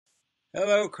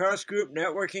Hello, cross group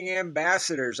networking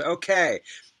ambassadors. Okay,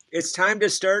 it's time to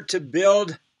start to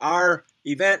build our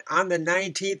event on the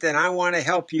 19th, and I want to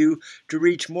help you to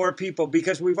reach more people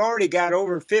because we've already got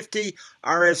over 50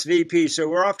 RSVPs. So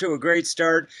we're off to a great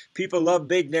start. People love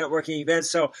big networking events.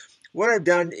 So, what I've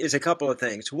done is a couple of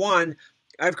things. One,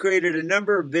 I've created a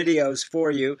number of videos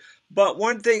for you, but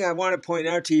one thing I want to point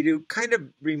out to you to kind of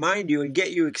remind you and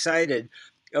get you excited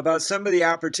about some of the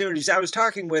opportunities. I was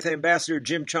talking with Ambassador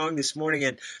Jim Chong this morning,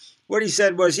 and what he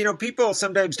said was, people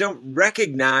sometimes don't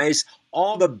recognize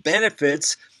all the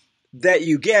benefits that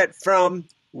you get from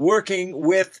working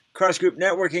with cross group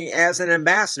networking as an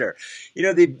ambassador.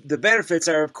 The benefits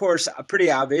are, of course,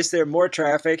 pretty obvious. They're more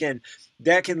traffic, and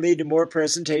that can lead to more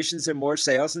presentations and more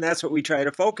sales, and that's what we try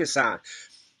to focus on.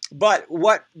 But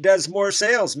what does more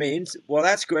sales mean? Well,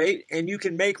 that's great. And you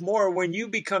can make more when you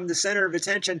become the center of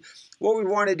attention. What we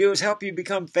want to do is help you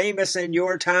become famous in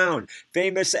your town,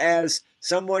 famous as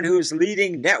someone who is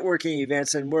leading networking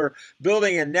events. And we're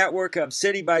building a network of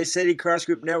city by city cross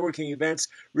group networking events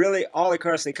really all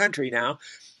across the country now.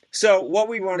 So what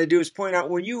we want to do is point out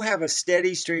when you have a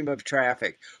steady stream of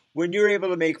traffic, when you're able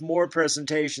to make more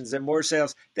presentations and more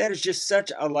sales, that is just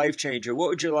such a life changer. What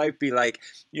would your life be like,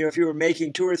 if you were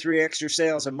making 2 or 3 extra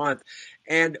sales a month?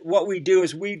 And what we do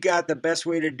is we've got the best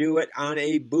way to do it on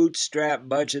a bootstrap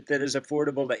budget that is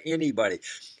affordable to anybody.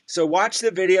 So watch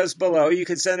the videos below. You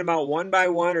can send them out one by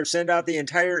one or send out the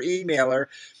entire emailer.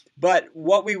 But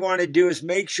what we want to do is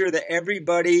make sure that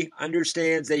everybody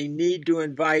understands they need to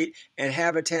invite and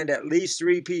have attend at least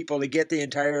 3 people to get the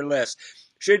entire list.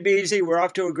 Should be easy. We're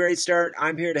off to a great start.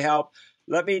 I'm here to help.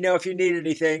 Let me know if you need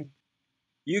anything.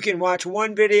 You can watch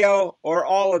one video or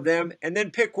all of them and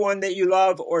then pick one that you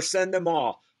love or send them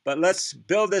all. But let's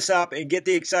build this up and get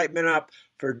the excitement up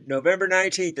for November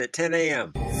 19th at 10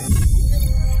 a.m.